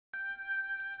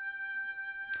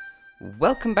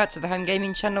Welcome back to the Home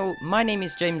Gaming channel. My name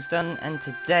is James Dunn, and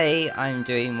today I'm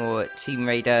doing more Tomb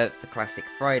Raider for Classic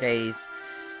Fridays.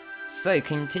 So,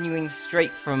 continuing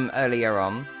straight from earlier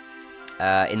on,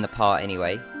 in the part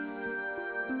anyway.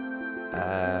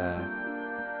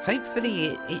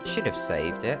 Hopefully it should have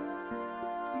saved it.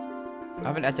 I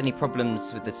haven't had any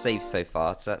problems with the save so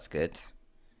far, so that's good.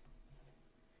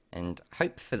 And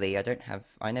hopefully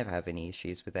I never have any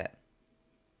issues with it.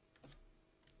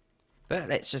 But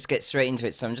let's just get straight into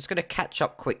it. So I'm just going to catch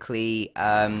up quickly,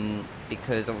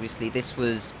 because obviously this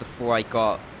was before I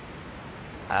got,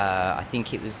 I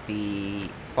think it was the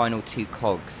final 2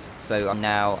 cogs. So I'm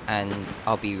now, and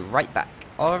I'll be right back.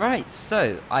 Alright,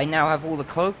 so I now have all the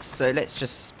cogs, so let's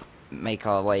just make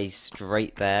our way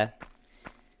straight there.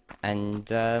 And,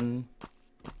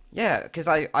 yeah, because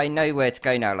I know where to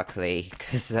go now, luckily,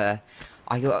 because I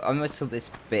almost thought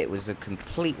this bit was a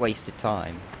complete waste of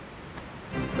time.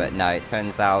 But no, it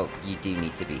turns out you do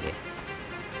need to be here.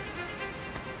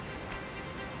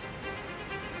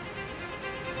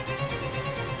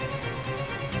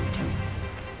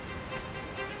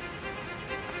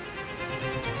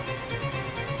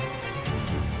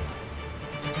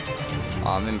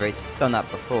 Oh, I remember it's done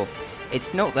that before.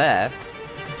 It's not there.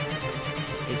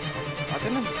 I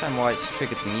don't understand why it's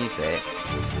triggered the music.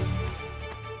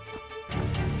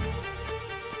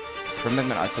 For a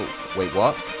moment I thought, wait,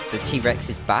 what? The T-Rex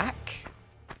is back?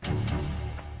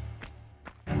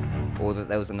 Or that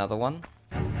there was another one?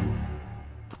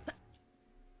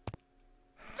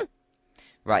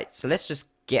 Right, so let's just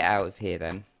get out of here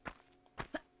then.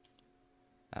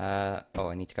 Oh,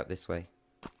 I need to go up this way.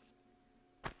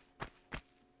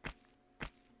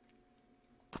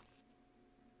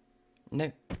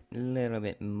 Nope, a little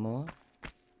bit more.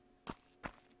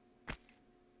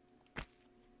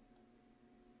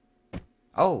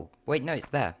 Oh, wait, no, it's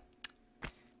there.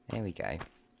 There we go.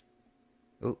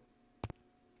 Oh,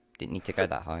 didn't need to go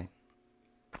that high.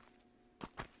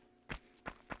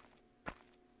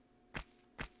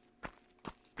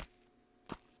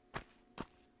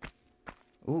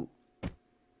 Ooh.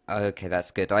 Okay,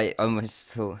 that's good. I almost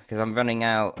thought, because I'm running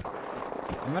out.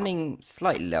 I'm running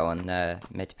slightly low on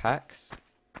med packs.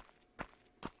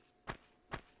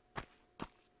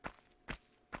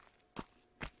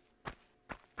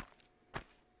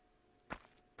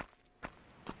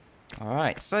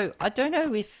 Alright, so I don't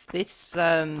know if this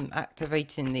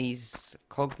activating these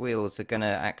cogwheels are gonna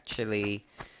actually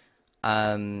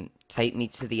take me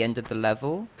to the end of the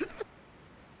level.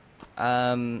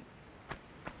 It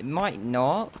might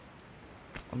not.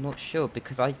 I'm not sure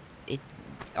because I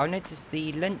noticed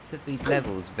the length of these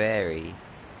levels vary.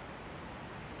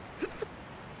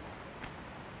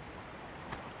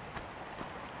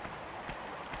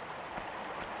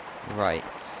 Right.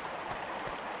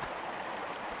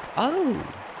 Oh!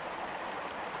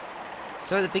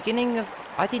 So at the beginning of...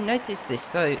 I didn't notice this,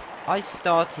 so I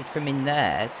started from in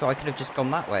there, so I could have just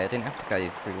gone that way. I didn't have to go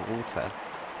through the water.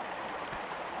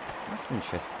 That's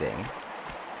interesting.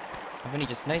 I've only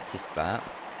just noticed that.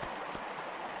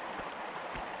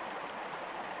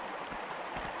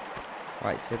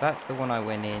 Right, so that's the one I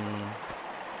went in.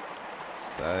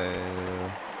 So...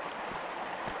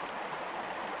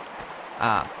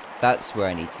 Ah, that's where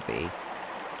I need to be.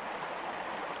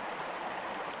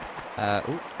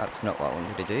 Oh, that's not what I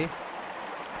wanted to do.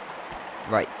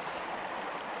 Right.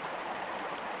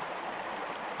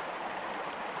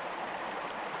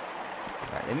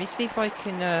 Right, let me see if I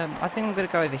can, I think I'm gonna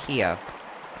go over here.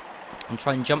 And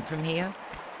try and jump from here.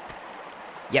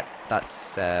 Yep,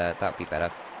 that'd be better.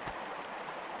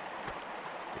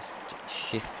 Just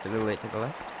shift a little bit to the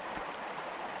left.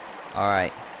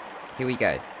 Alright, here we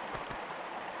go.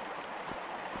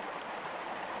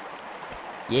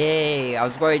 Yay! I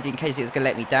was worried in case it was going to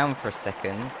let me down for a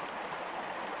second.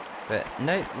 But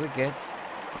no, we're good.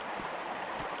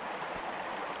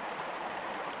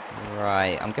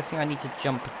 Right, I'm guessing I need to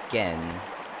jump again.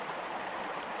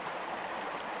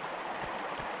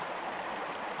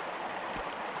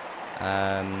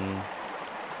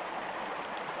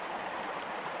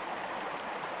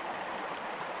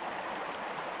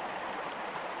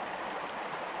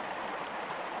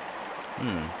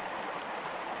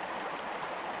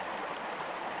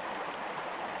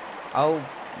 Oh,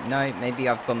 no, maybe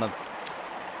I've gone I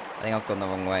think I've gone the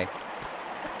wrong way.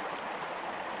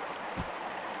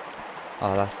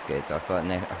 Oh, that's good. I thought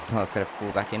I was going to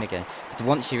fall back in again. Because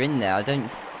once you're in there, I don't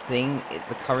think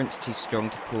the current's too strong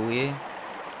to pull you.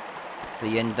 So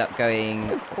you end up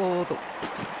going all the...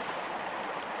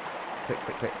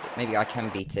 Quick. Maybe I can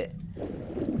beat it.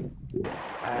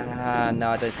 No,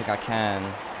 I don't think I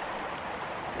can.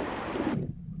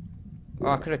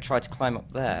 Oh, I could have tried to climb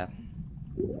up there.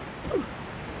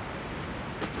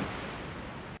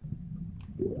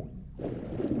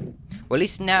 Well, at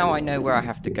least now I know where I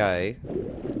have to go.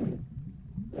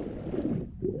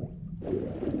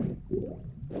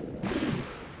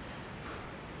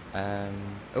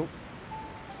 Oh.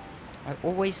 I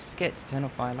always forget to turn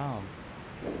off my alarm.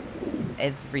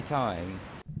 Every time.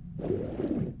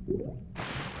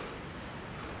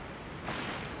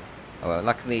 Oh, well,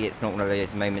 luckily it's not one of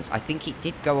those moments. I think it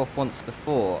did go off once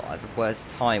before, at the worst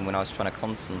time when I was trying to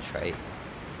concentrate.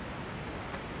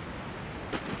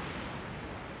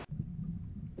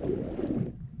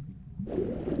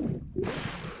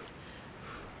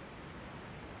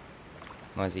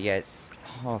 Mind you, yeah, it's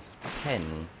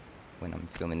 10:30 when I'm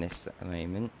filming this at the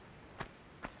moment.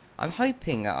 I'm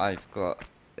hoping that I've got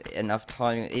enough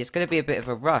time. It's going to be a bit of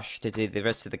a rush to do the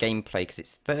rest of the gameplay because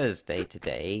it's Thursday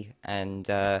today, and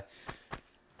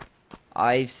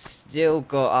I've still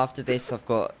got, after this, I've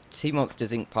got 2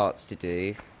 Monsters Inc. parts to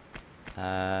do.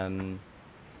 And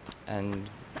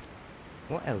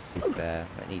what else is there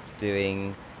that needs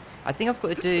doing? I think I've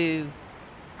got to do...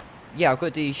 Yeah, I've got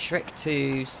to do Shrek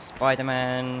 2,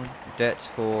 Spider-Man, Dirt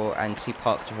 4, and 2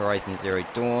 parts to Horizon Zero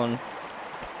Dawn.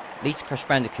 At least Crash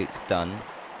Bandicoot's done.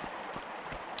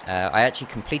 I actually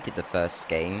completed the first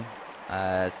game,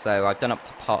 so I've done up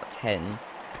to part 10.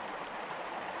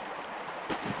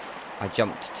 I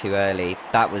jumped too early.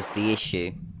 That was the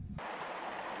issue.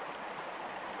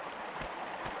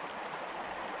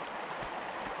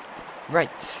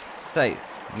 Right, so,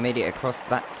 made it across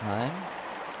that time.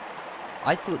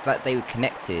 I thought that they were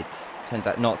connected. Turns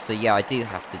out not, so yeah, I do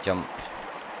have to jump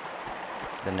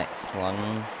to the next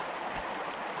one.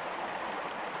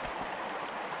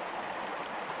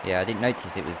 Yeah, I didn't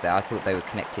notice it was there. I thought they were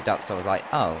connected up, so I was like,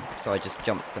 oh, so I just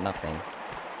jumped for nothing.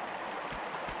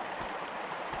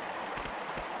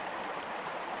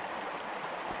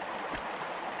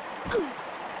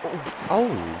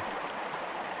 Oh!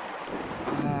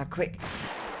 Quick.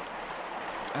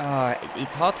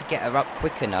 It's hard to get her up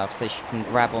quick enough so she can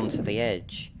grab onto the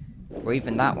edge. Or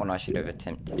even that one, I should have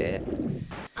attempted it.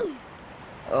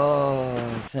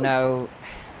 Oh, so now...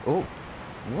 Oh,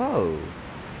 whoa.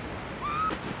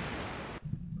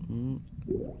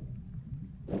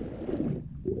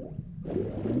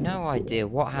 No idea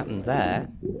what happened there.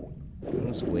 That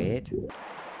was weird.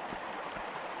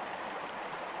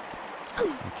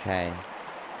 Okay.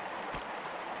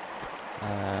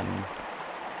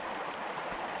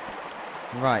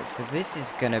 Right, so this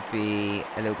is gonna be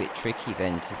a little bit tricky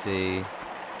then to do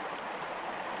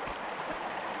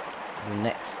the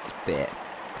next bit.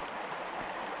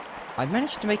 I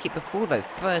managed to make it before though,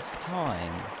 first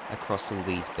time across all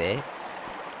these bits.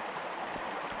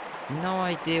 No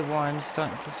idea why I'm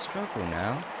starting to struggle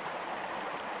now.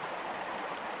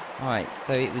 Right,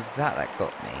 so it was that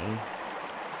got me.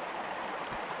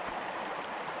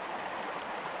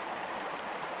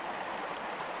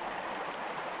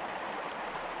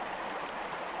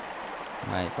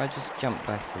 Right, if I just jump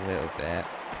back a little bit.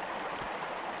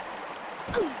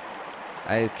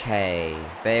 Okay,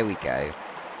 there we go.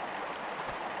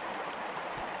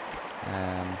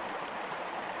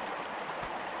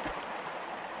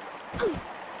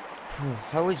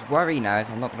 I always worry now if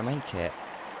I'm not going to make it.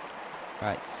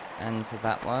 Right, and to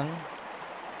that one.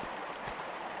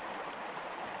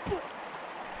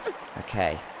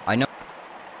 Okay, I know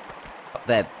up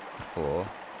there before.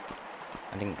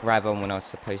 I didn't grab on when I was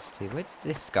supposed to. Where does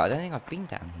this go? I don't think I've been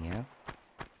down here.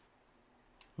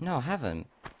 No, I haven't.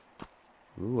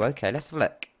 Ooh, okay, let's have a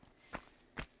look.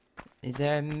 Is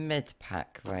there a med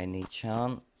pack by any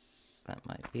chance? That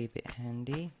might be a bit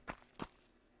handy.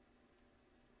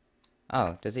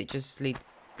 Oh, does it just lead...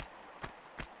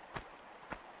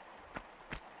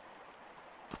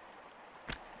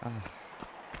 Oh.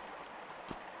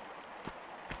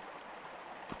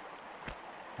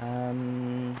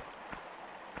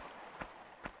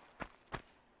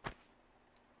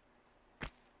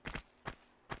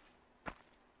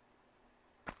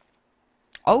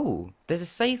 Oh, there's a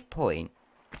save point.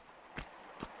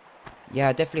 Yeah,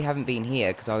 I definitely haven't been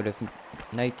here because I would have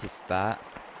noticed that.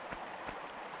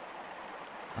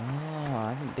 Oh,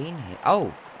 I haven't been here.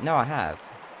 Oh, no, I have.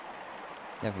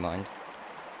 Never mind.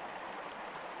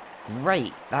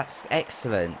 Great, that's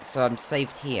excellent. So I'm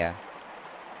saved here.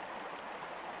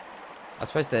 I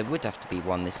suppose there would have to be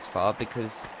one this far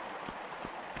because...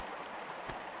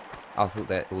 I thought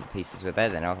that all the pieces were there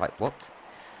then. I was like, what?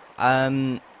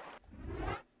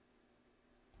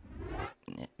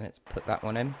 Let's put that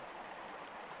one in.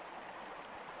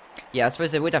 Yeah, I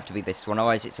suppose there would have to be this one,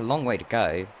 otherwise it's a long way to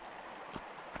go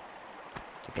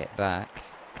to get back.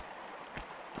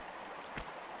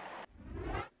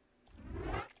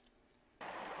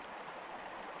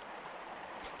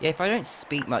 Yeah, if I don't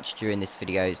speak much during this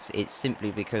video, it's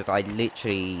simply because I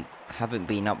literally haven't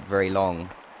been up very long.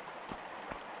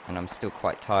 And I'm still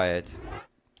quite tired.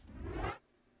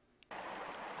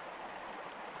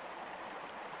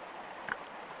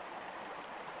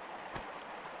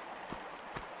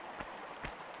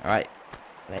 Alright,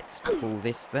 let's pull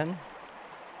this then.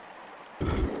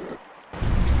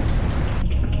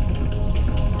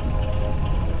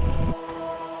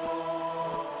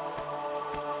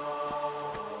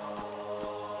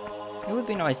 It would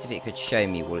be nice if it could show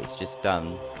me what it's just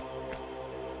done.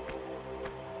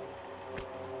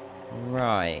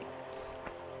 Right.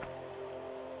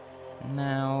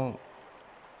 Now...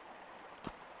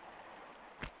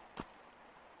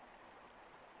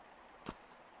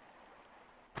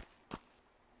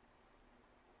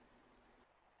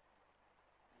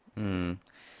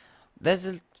 There's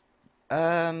a...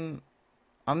 I'm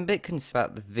a bit concerned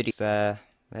about the videos.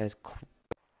 There's...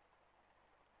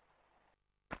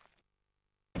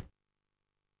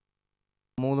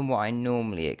 more than what I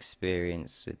normally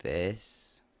experience with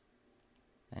this.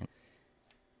 And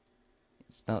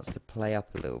it starts to play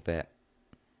up a little bit.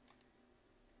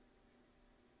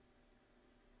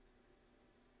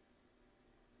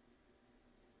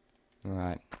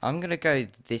 Right, I'm gonna go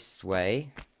this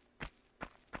way.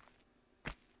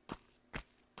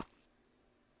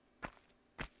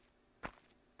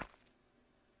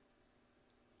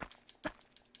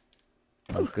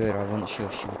 Oh good, I wasn't sure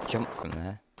if she would jump from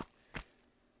there.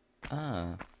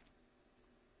 Ah.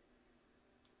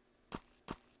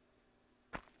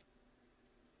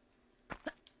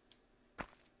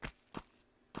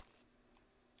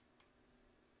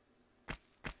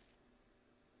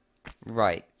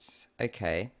 Right,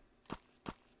 okay.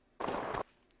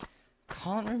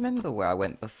 Can't remember where I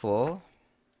went before.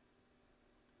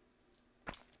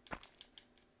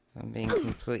 If I'm being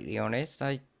completely honest,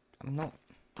 I'm not...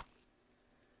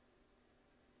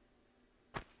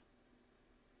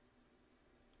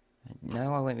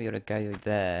 No, I won't be able to go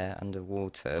there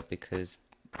underwater because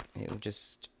it'll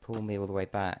just pull me all the way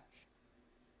back.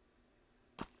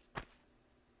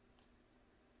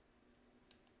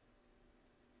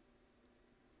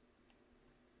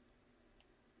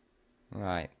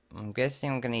 Right, I'm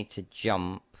guessing I'm going to need to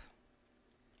jump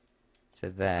to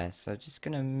there, so I'm just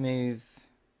going to move...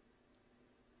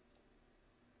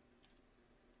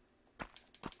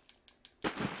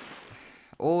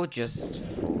 or just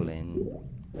fall in.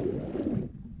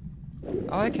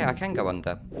 Oh, okay, I can go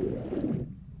under.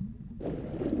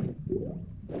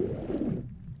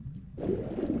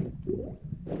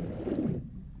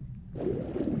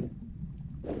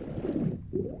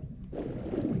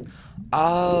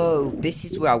 Oh, this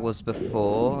is where I was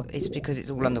before. It's because it's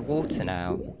all underwater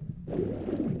now.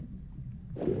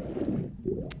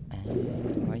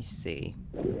 Oh, I see.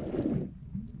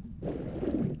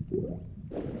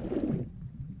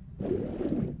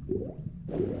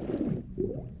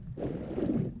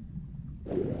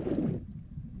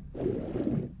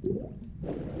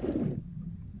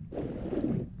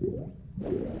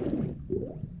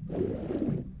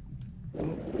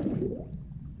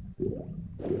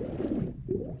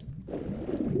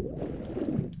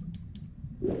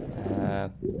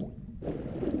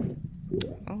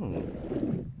 Oh.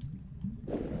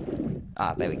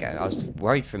 Ah, there we go. I was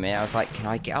worried for a minute. I was like, can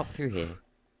I get up through here?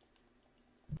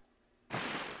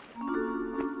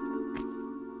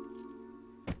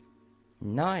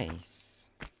 Nice.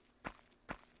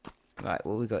 Right,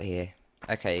 what we got here?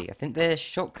 Okay, I think they're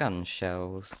shotgun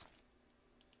shells.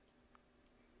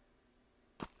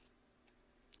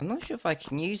 I'm not sure if I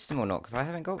can use them or not, because I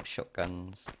haven't got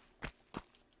shotguns.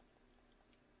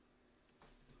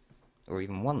 Or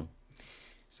even one.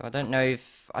 So I don't know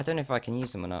if I can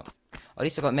use them or not. At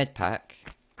least I got a med pack.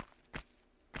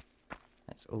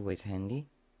 That's always handy.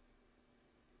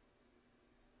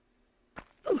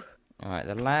 Alright,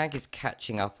 the lag is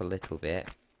catching up a little bit.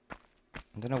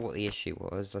 I don't know what the issue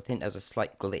was. I think there was a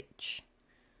slight glitch.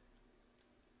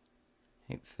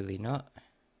 Hopefully not.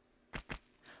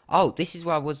 Oh, this is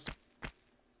where I was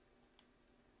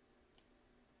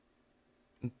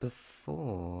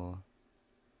before.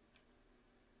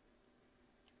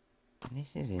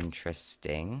 This is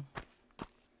interesting.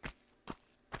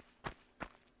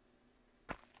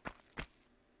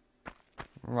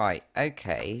 Right,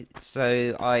 okay.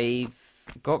 So I've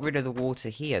got rid of the water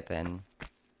here then.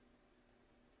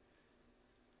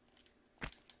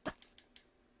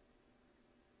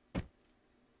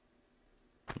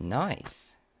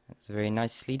 Nice. That's very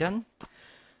nicely done.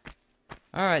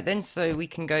 Alright then, so we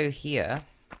can go here.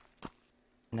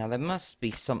 Now there must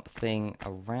be something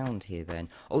around here then.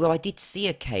 Although I did see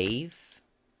a cave.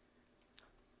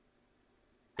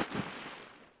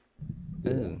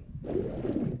 Ooh.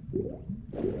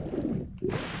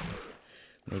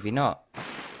 Maybe not.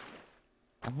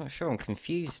 I'm not sure, I'm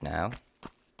confused now.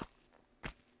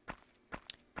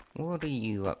 What are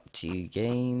you up to,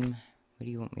 game? Where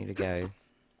do you want me to go?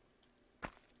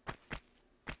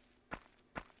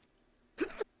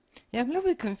 Yeah, I'm a little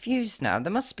bit confused now.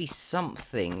 There must be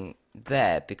something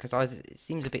there, because it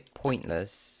seems a bit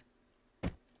pointless.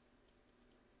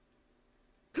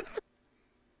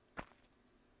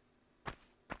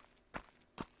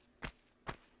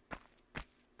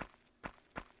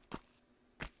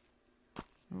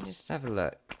 Just have a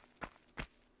look.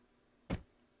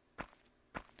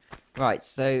 Right,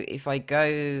 so if I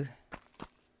go...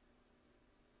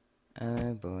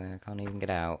 Oh boy, I can't even get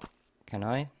out. Can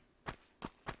I?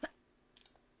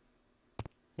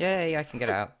 Yay, I can get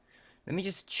out. Let me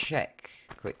just check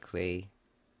quickly.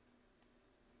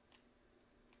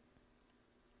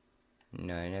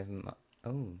 No, never mind.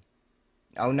 Oh.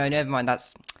 Oh no, never mind.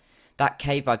 That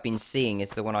cave I've been seeing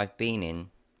is the one I've been in.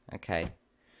 Okay.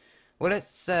 Well,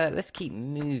 let's keep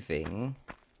moving.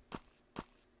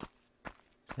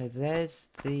 So there's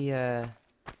the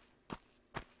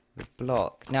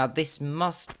block. Now this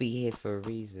must be here for a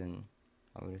reason,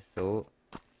 I would have thought.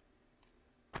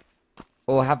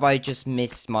 Or have I just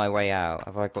missed my way out?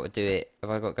 Have I got to do it? Have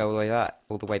I got to go all the way back?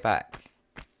 All the way back?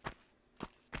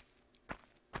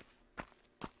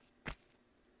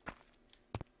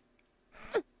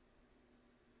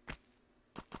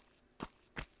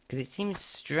 Because it seems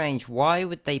strange. Why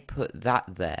would they put that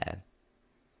there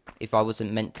if I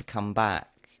wasn't meant to come back?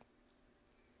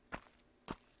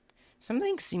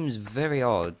 Something seems very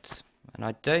odd, and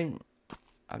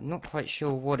I'm not quite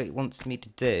sure what it wants me to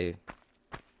do.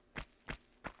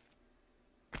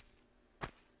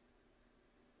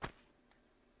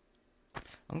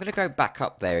 I'm gonna go back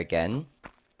up there again,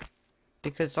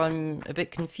 because I'm a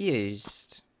bit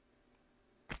confused.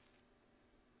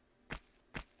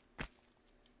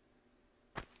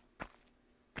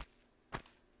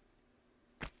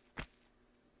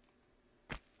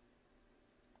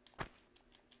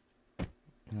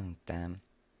 Oh, damn.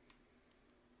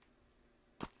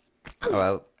 Oh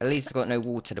well, at least I've got no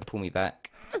water to pull me back.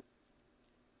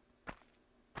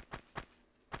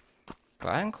 But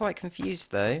I am quite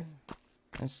confused, though,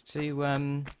 as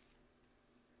to,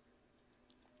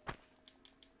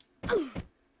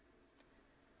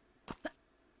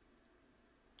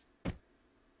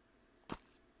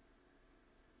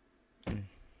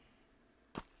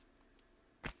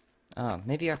 Oh,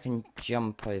 maybe I can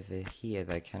jump over here,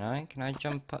 though, can I? Can I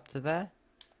jump up to there?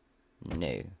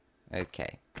 No.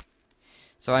 Okay.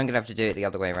 So I'm going to have to do it the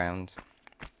other way around.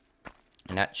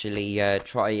 And actually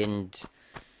try and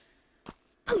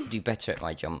do better at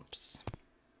my jumps.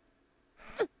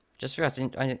 Just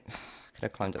realised I could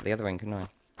have climbed up the other end, couldn't I?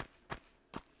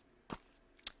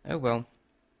 Oh well.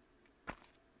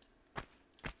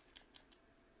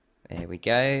 There we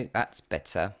go. That's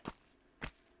better.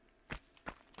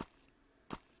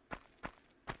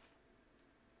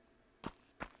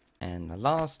 And the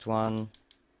last one.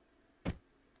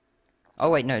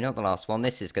 Oh wait, no, not the last one.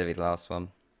 This is going to be the last one.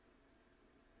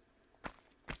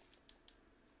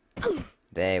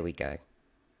 There we go.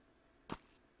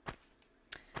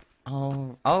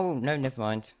 Oh, no, never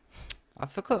mind. I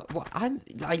forgot. What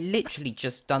I literally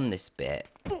just done this bit.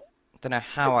 Don't know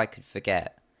how I could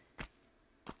forget.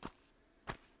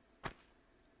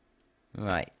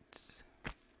 Right.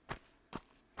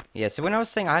 Yeah, so when I was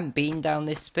saying I haven't been down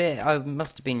this bit, I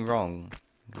must have been wrong.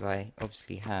 Because I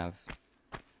obviously have.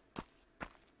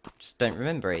 Just don't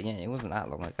remember it. Yeah, it wasn't that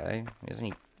long ago. It was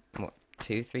only, what,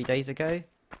 2-3 days ago?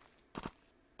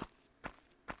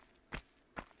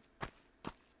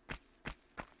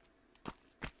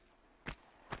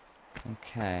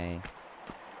 Okay.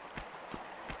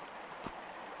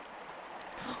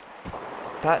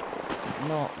 That's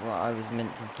not what I was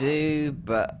meant to do,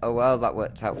 but oh well, that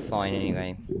worked out fine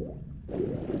anyway.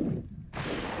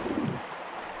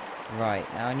 Right,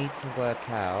 now I need to work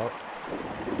out...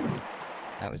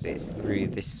 That was it, it's through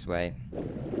this way.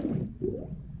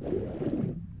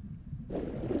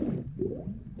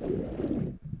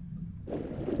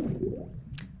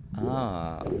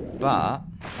 Ah, but,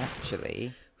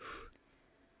 actually...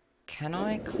 Can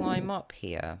I climb up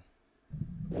here?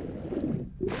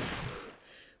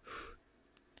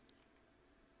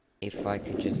 If I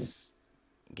could just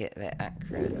get there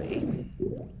accurately.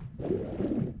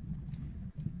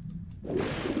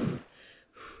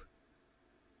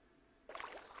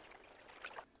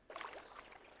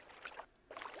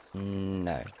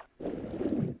 No.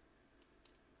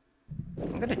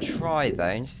 I'm gonna try though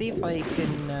and see if I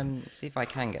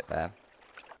can get there.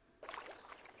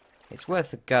 It's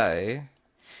worth a go.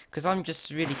 Because I'm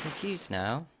just really confused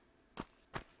now.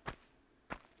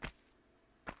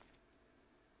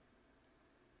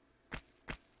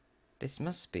 This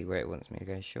must be where it wants me to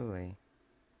go, surely.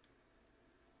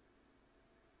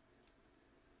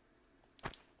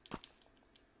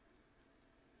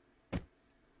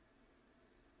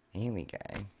 Here we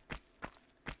go.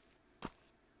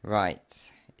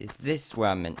 Right. Is this where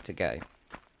I'm meant to go?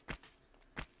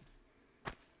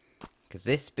 Because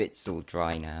this bit's all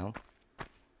dry now.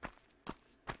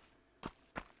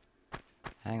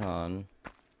 Hang on.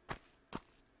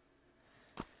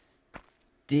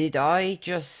 Did I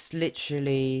just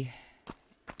literally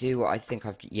do what I think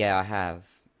I've... Yeah, I have.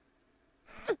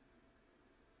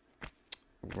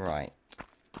 Right.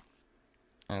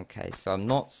 Okay, so I'm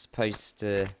not supposed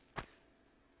to...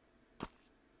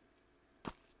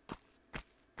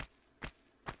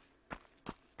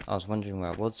 I was wondering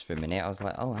where I was for a minute. I was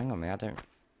like, oh, hang on a minute, I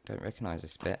don't recognise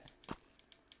this bit.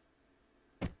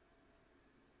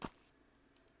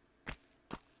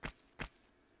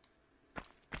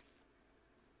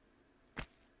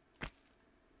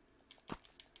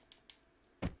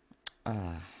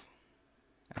 Ah, I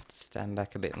have to stand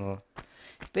back a bit more.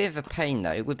 Bit of a pain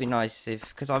though. It would be nice if,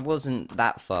 because I wasn't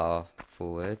that far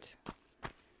forward.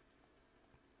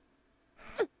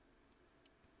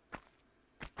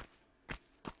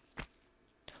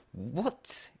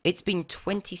 What? It's been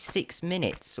 26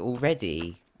 minutes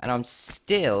already, and I'm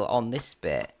still on this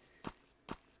bit.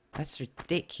 That's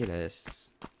ridiculous.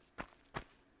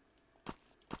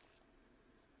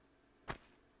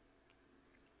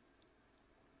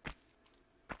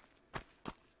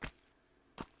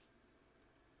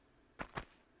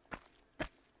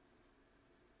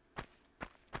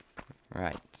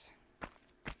 Right.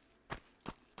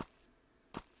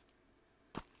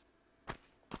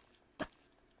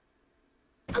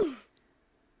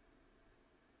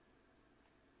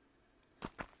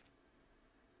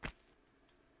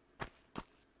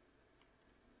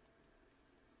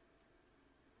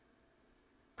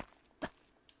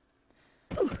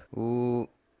 Ooh.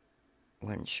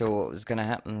 Wasn't sure what was going to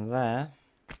happen there.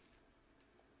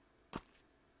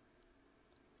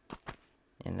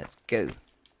 And let's go.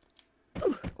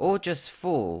 Or just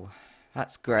fall.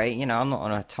 That's great. You know, I'm not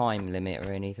on a time limit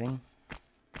or anything.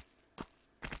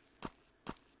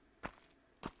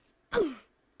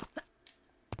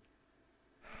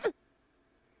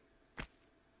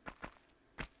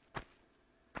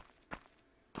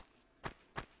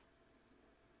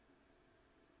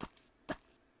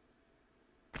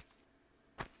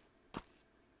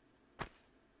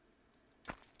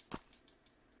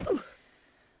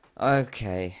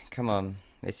 Okay, come on.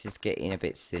 This is getting a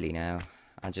bit silly now.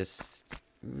 I just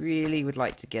really would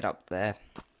like to get up there.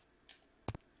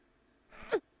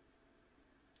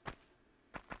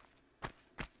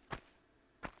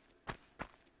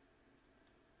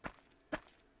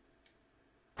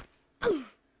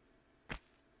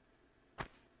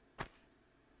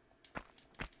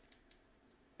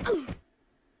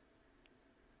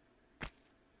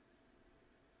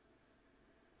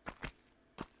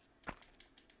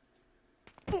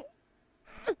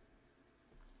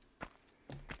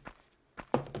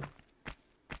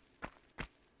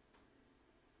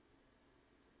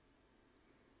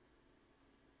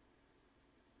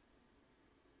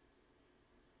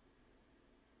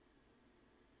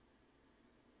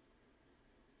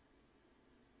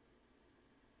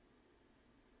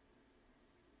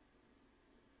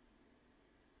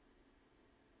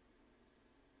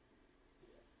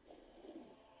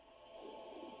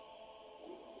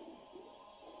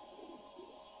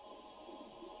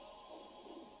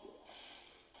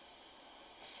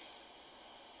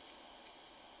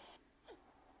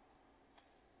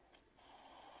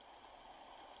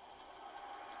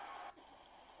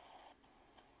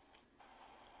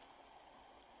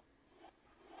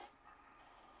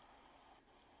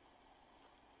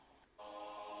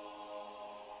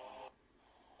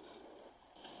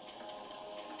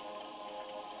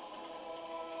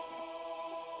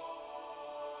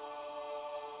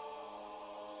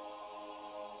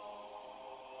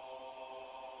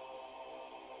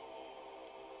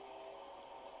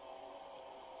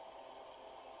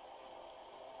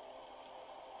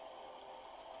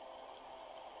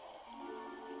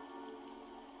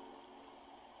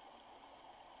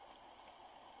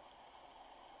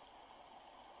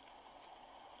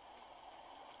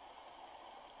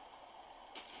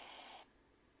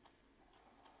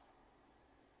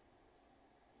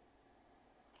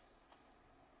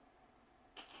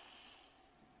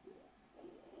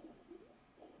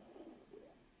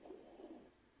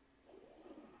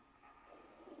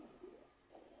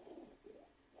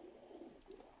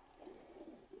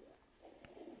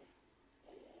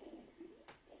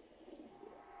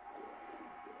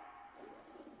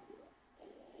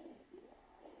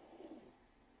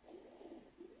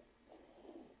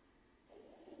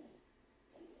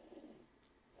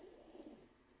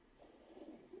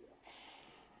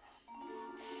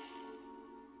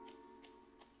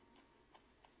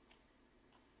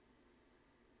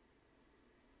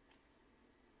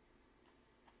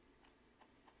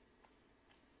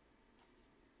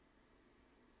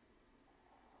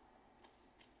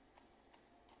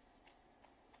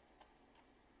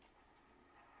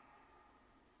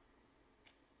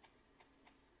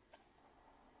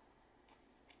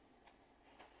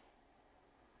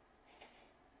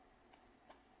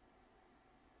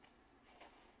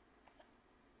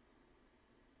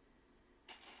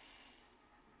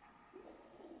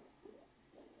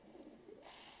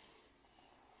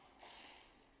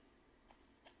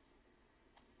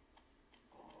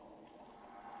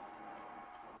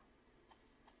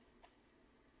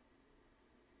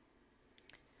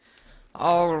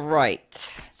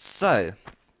 Alright, so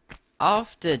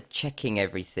after checking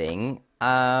everything,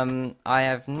 I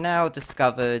have now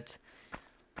discovered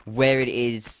where it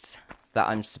is that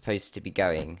I'm supposed to be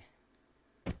going.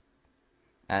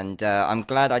 And I'm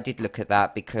glad I did look at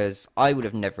that because I would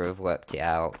have never have worked it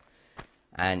out.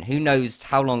 And who knows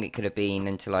how long it could have been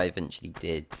until I eventually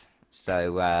did.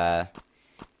 So,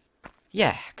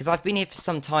 yeah, because I've been here for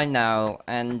some time now,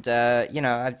 and you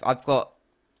know, I've got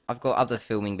other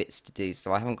filming bits to do,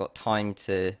 so I haven't got time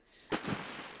to.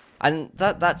 And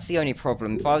that's the only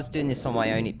problem. If I was doing this on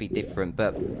my own, it'd be different.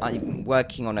 But I'm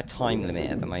working on a time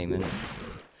limit at the moment,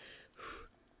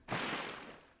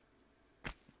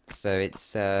 so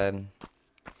it's a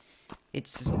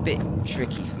bit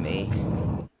tricky for me.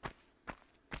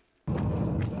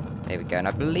 There we go, and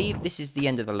I believe this is the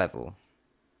end of the level.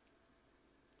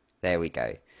 There we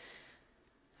go.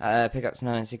 Pickups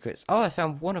 9 secrets. Oh, I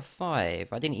found 1 of 5.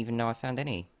 I didn't even know I found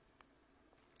any.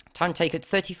 Time taken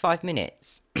 35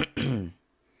 minutes. So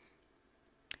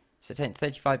it took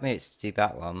 35 minutes to do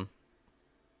that one.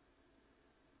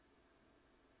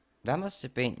 That must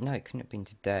have been... No, it couldn't have been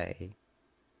today.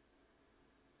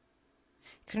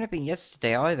 It couldn't have been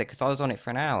yesterday either, because I was on it for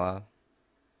an hour.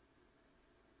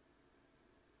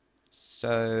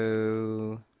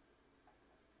 So...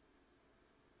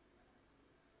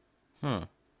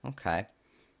 Okay.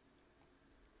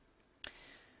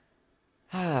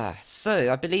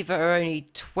 So I believe there are only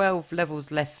 12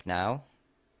 levels left now.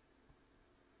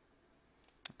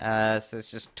 So it's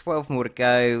just 12 more to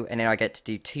go, and then I get to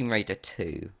do Tomb Raider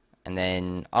 2. And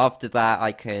then after that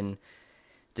I can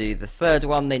do the third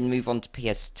one, then move on to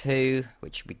PS2,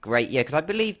 which would be great. Yeah, because I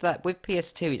believe that with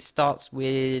PS2 it starts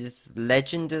with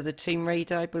Legend of the Tomb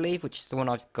Raider, I believe, which is the one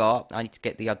I've got. I need to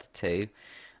get the other two.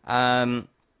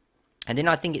 And then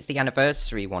I think it's the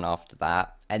anniversary one after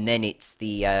that, and then it's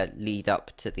the lead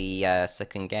up to the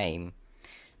second game.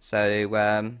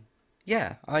 So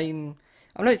yeah, I'm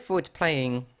looking forward to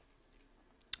playing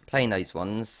those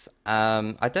ones.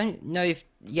 I don't know if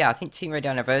I think Tomb Raider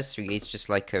Anniversary is just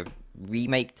like a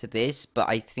remake to this, but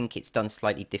I think it's done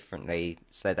slightly differently.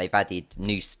 So they've added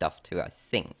new stuff to it, I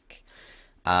think.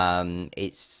 I'm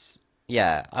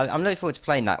looking forward to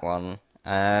playing that one.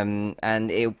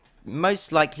 And it'll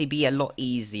most likely be a lot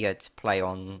easier to play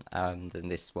on than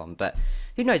this one, but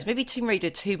who knows, maybe Tomb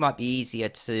Raider 2 might be easier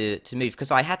to move,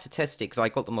 because I had to test it because I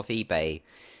got them off eBay,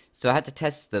 so I had to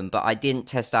test them, but I didn't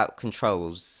test out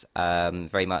controls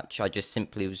very much. I just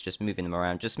simply was just moving them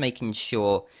around, just making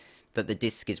sure that the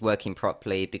disc is working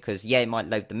properly, because yeah, it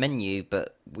might load the menu,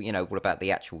 but you know, what about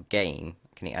the actual game?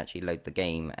 Can it actually load the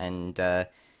game? And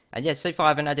yeah, so far I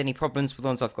haven't had any problems with the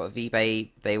ones I've got of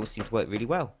eBay. They all seem to work really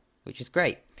well, which is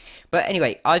great. But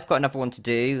anyway, I've got another one to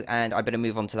do, and I better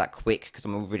move on to that quick, because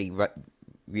I'm already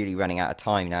really running out of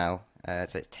time now.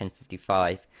 So it's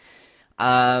 10:55.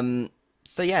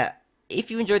 So yeah,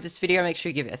 if you enjoyed this video, make sure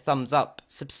you give it a thumbs up.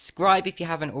 Subscribe if you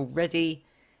haven't already.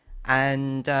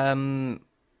 And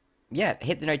yeah,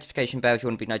 hit the notification bell if you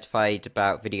want to be notified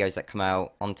about videos that come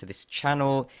out onto this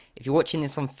channel. If you're watching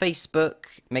this on Facebook,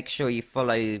 make sure you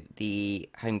follow the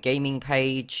home gaming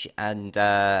page, and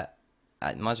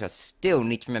I might as well still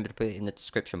need to remember to put it in the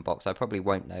description box. I probably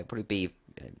won't know. It'll probably be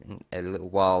a little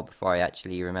while before I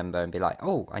actually remember and be like,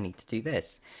 oh, I need to do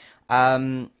this.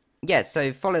 Yeah,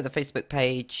 so follow the Facebook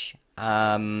page.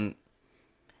 And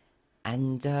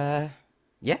yeah,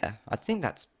 I think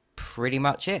that's pretty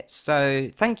much it. So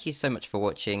thank you so much for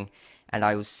watching, and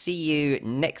I will see you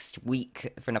next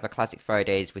week for another Classic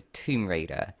Fridays with Tomb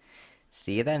Raider.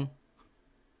 See you then.